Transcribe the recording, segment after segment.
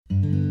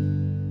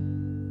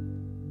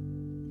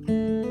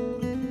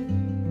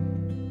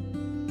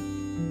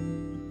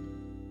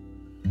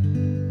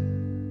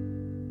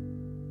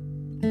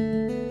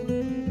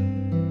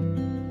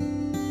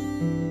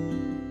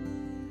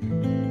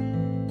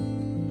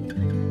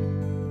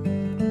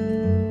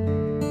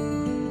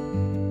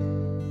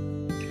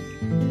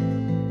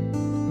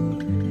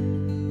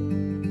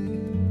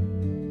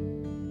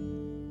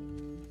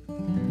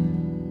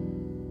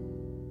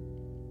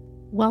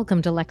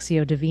Welcome to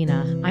Lectio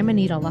Divina. I'm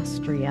Anita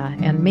Lustria,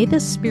 and may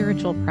this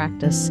spiritual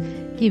practice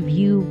give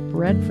you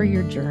bread for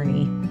your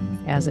journey,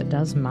 as it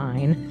does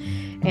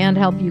mine, and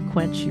help you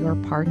quench your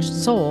parched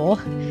soul,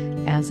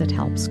 as it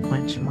helps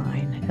quench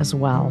mine as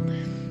well.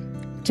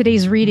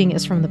 Today's reading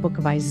is from the book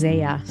of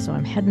Isaiah, so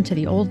I'm heading to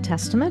the Old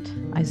Testament,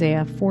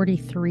 Isaiah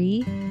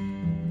 43,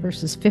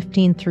 verses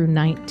 15 through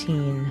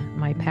 19.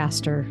 My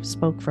pastor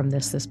spoke from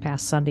this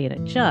past Sunday, and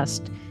it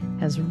just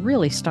has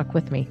really stuck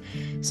with me.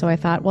 So I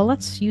thought, well,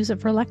 let's use it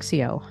for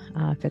Lectio.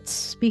 If it's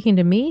speaking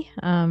to me,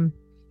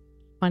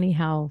 funny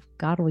how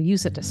God will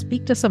use it to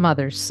speak to some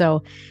others.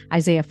 So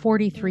Isaiah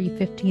 43,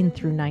 15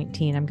 through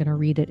 19, I'm going to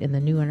read it in the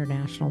New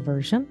International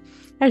Version.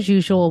 As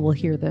usual, we'll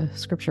hear the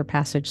scripture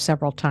passage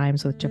several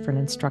times with different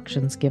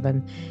instructions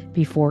given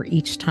before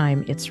each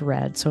time it's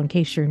read. So in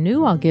case you're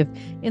new, I'll give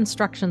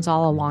instructions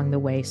all along the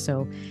way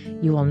so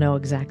you will know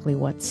exactly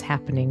what's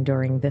happening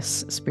during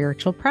this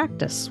spiritual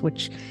practice,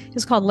 which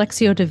is called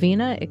Lectio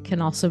Divina. It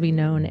can also be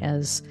known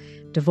as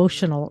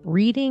devotional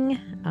reading.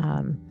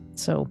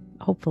 So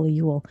hopefully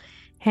you will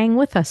hang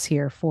with us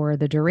here for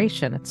the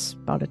duration. It's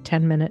about a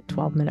 10-minute,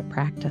 12-minute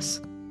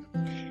practice.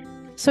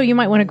 So you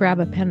might want to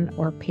grab a pen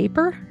or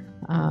paper.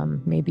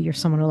 Maybe you're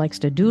someone who likes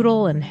to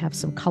doodle and have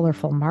some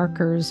colorful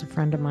markers. A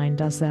friend of mine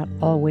does that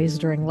always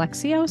during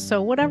Lectio.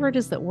 So whatever it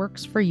is that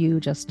works for you,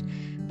 just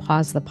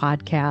pause the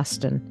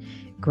podcast and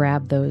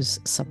grab those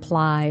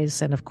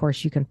supplies. And of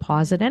course, you can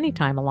pause at any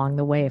time along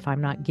the way if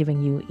I'm not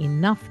giving you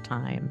enough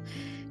time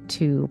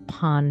to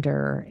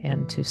ponder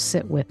and to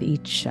sit with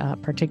each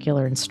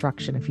particular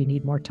instruction. If you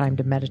need more time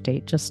to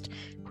meditate, just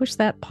push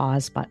that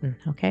pause button,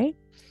 okay?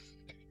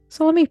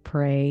 So let me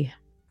pray.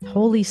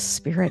 Holy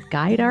Spirit,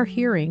 guide our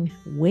hearing,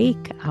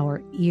 wake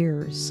our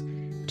ears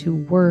to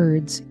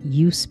words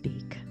you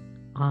speak.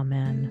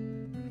 Amen.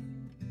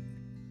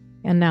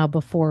 And now,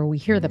 before we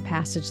hear the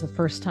passage the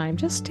first time,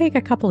 just take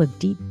a couple of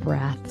deep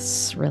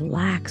breaths.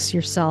 Relax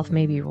yourself,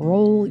 maybe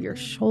roll your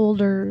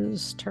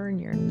shoulders, turn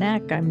your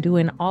neck. I'm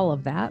doing all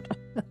of that.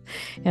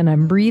 And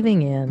I'm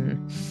breathing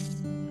in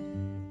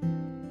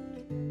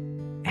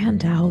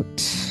and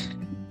out.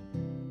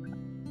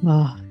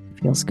 Oh,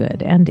 feels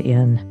good. And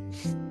in.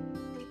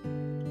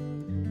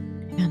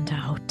 And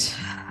out.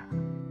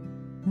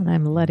 And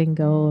I'm letting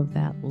go of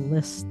that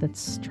list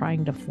that's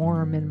trying to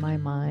form in my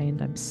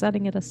mind. I'm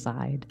setting it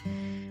aside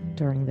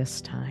during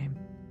this time.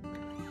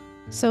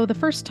 So the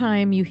first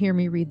time you hear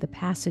me read the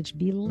passage,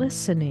 be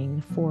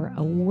listening for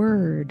a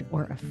word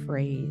or a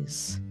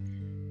phrase.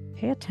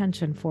 Pay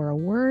attention for a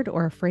word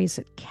or a phrase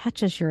that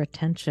catches your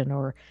attention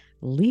or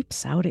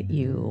leaps out at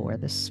you, or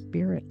the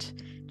Spirit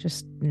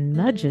just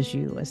nudges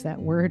you as that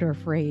word or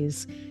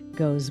phrase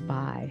goes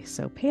by.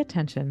 So pay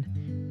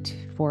attention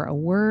for a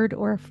word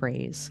or a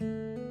phrase.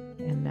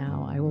 And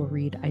now I will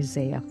read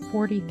Isaiah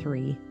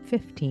 43,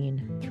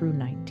 15 through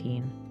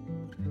 19.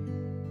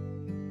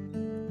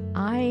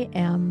 I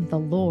am the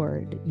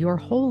Lord, your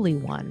Holy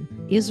One,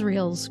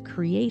 Israel's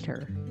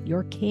Creator,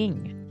 your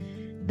King.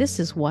 This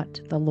is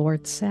what the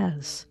Lord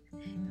says.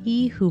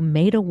 He who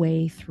made a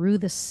way through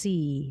the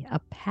sea, a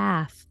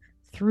path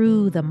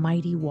through the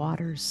mighty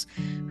waters,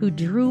 who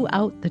drew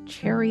out the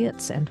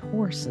chariots and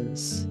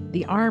horses,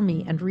 the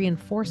army and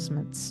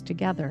reinforcements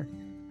together,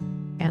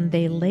 and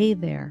they lay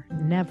there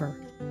never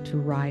to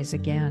rise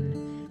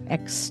again,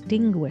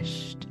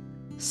 extinguished,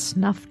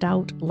 snuffed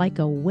out like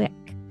a wick.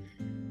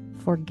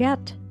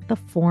 Forget the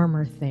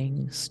former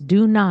things,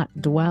 do not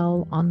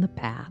dwell on the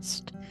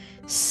past.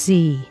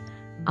 See,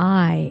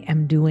 I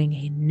am doing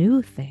a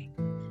new thing.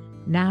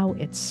 Now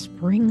it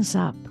springs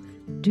up.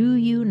 Do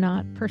you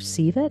not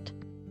perceive it?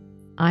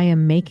 I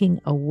am making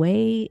a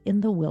way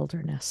in the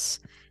wilderness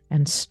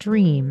and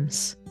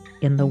streams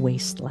in the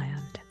wasteland.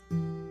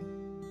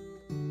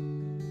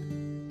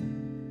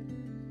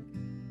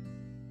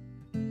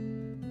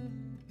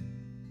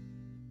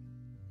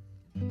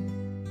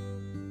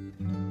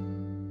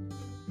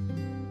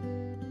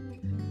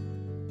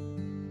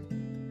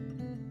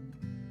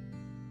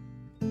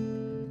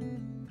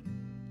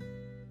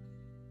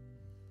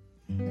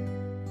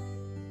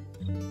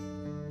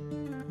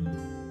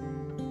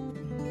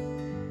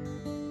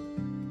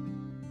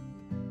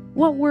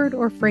 What word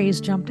or phrase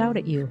jumped out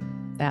at you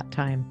that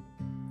time?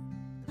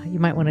 You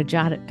might want to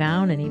jot it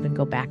down and even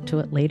go back to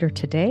it later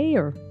today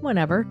or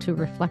whenever to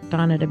reflect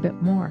on it a bit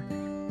more.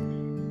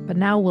 But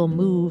now we'll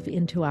move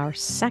into our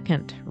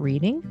second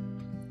reading.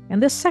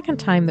 And this second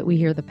time that we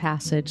hear the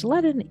passage,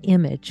 let an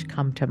image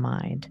come to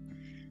mind.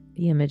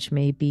 The image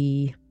may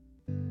be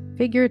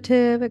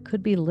figurative, it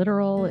could be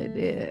literal,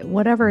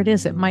 whatever it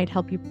is, it might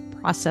help you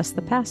process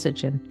the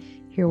passage and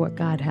hear what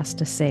God has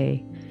to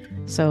say.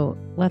 So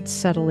let's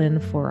settle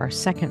in for our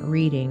second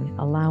reading,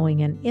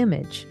 allowing an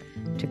image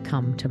to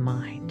come to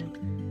mind.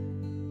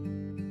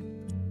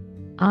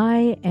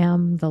 I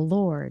am the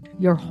Lord,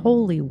 your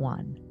Holy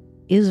One,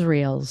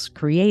 Israel's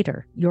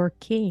Creator, your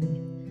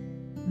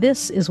King.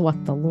 This is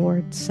what the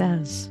Lord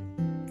says.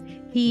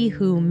 He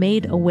who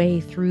made a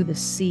way through the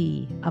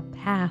sea, a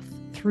path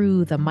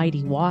through the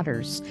mighty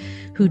waters,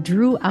 who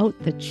drew out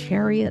the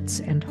chariots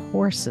and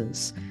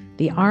horses,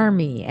 the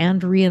army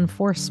and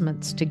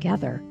reinforcements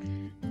together,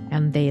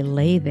 and they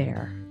lay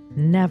there,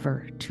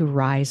 never to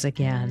rise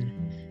again,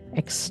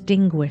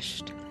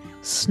 extinguished,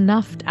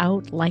 snuffed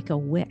out like a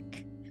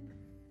wick.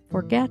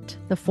 Forget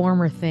the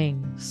former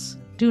things.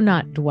 Do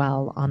not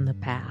dwell on the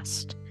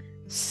past.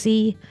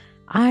 See,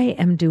 I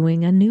am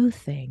doing a new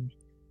thing.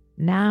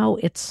 Now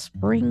it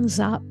springs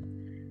up.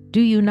 Do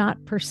you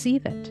not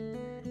perceive it?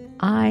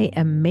 I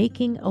am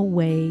making a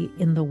way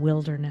in the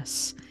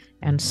wilderness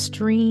and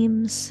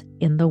streams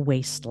in the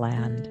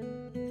wasteland.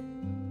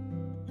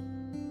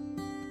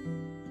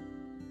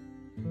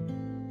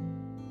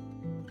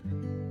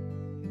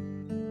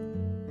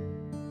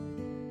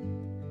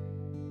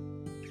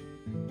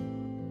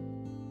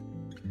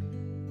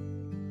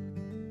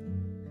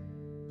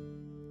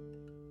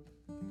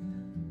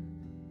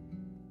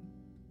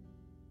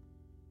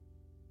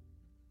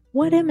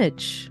 What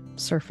image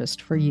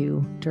surfaced for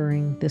you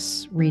during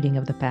this reading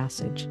of the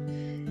passage?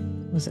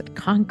 Was it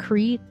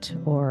concrete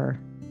or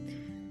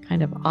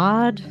kind of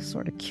odd,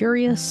 sort of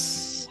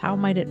curious? How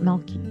might it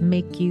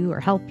make you or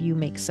help you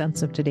make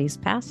sense of today's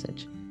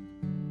passage?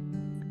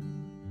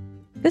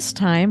 This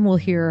time we'll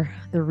hear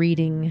the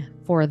reading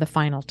for the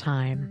final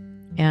time.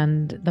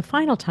 And the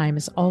final time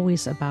is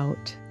always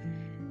about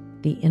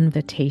the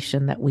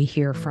invitation that we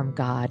hear from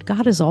God.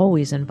 God is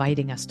always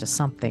inviting us to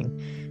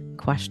something.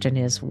 Question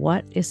is,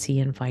 what is he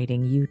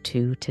inviting you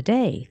to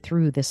today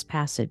through this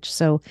passage?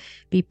 So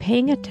be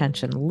paying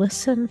attention.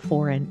 Listen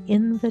for an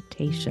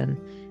invitation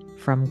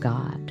from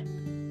God.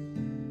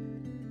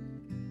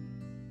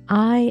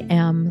 I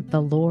am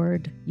the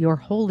Lord, your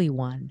Holy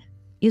One,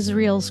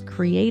 Israel's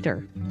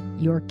Creator,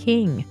 your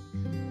King.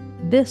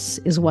 This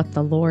is what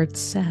the Lord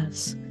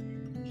says.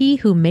 He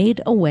who made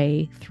a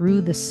way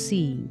through the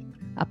sea,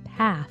 a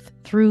path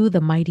through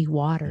the mighty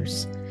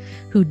waters,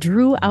 who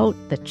drew out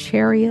the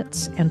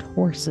chariots and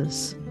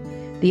horses,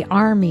 the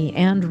army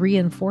and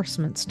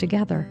reinforcements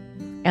together,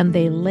 and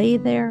they lay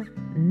there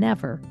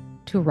never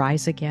to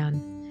rise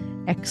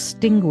again,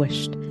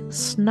 extinguished,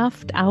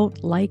 snuffed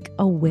out like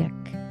a wick.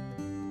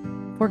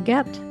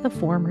 Forget the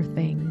former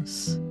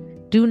things.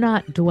 Do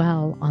not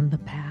dwell on the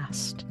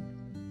past.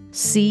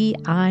 See,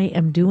 I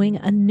am doing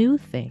a new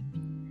thing.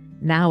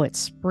 Now it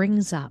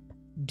springs up.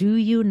 Do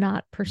you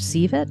not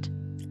perceive it?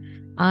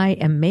 I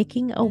am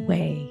making a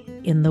way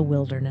in the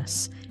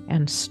wilderness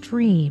and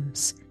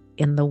streams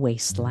in the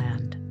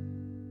wasteland.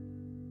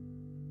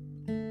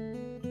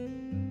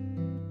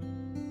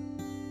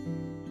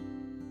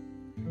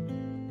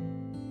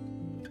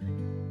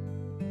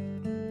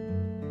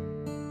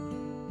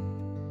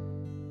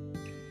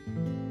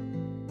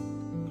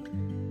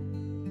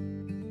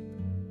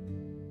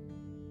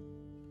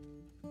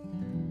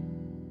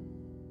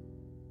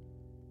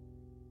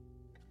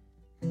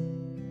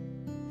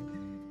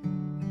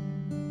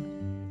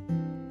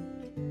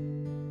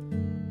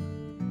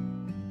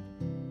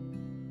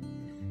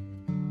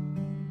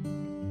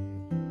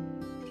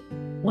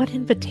 What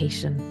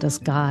invitation does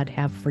God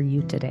have for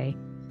you today?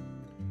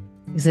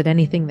 Is it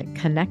anything that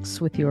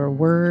connects with your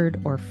word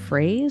or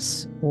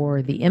phrase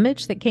or the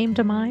image that came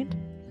to mind?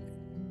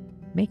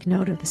 Make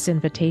note of this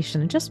invitation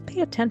and just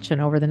pay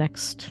attention over the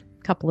next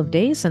couple of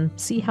days and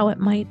see how it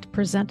might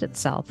present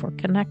itself or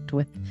connect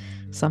with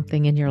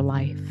something in your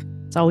life.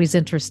 It's always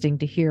interesting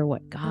to hear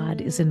what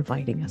God is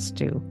inviting us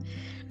to.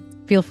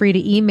 Feel free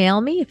to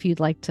email me if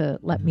you'd like to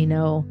let me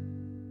know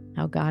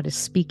how God is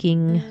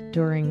speaking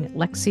during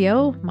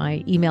Lectio.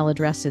 My email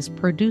address is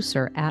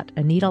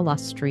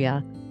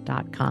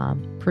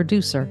producer@anitalustria.com.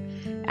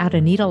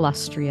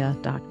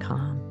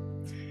 Producer@anitalustria.com.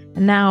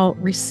 And now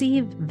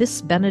receive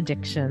this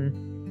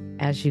benediction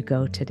as you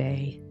go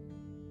today.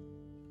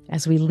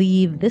 As we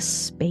leave this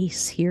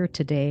space here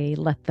today,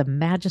 let the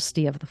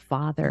majesty of the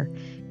Father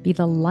be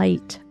the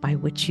light by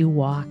which you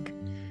walk.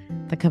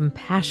 The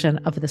compassion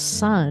of the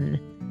Son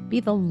be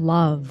the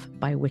love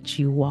by which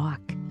you walk.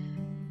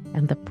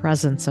 And the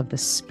presence of the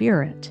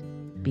Spirit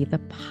be the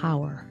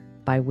power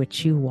by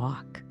which you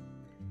walk.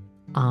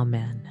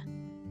 Amen.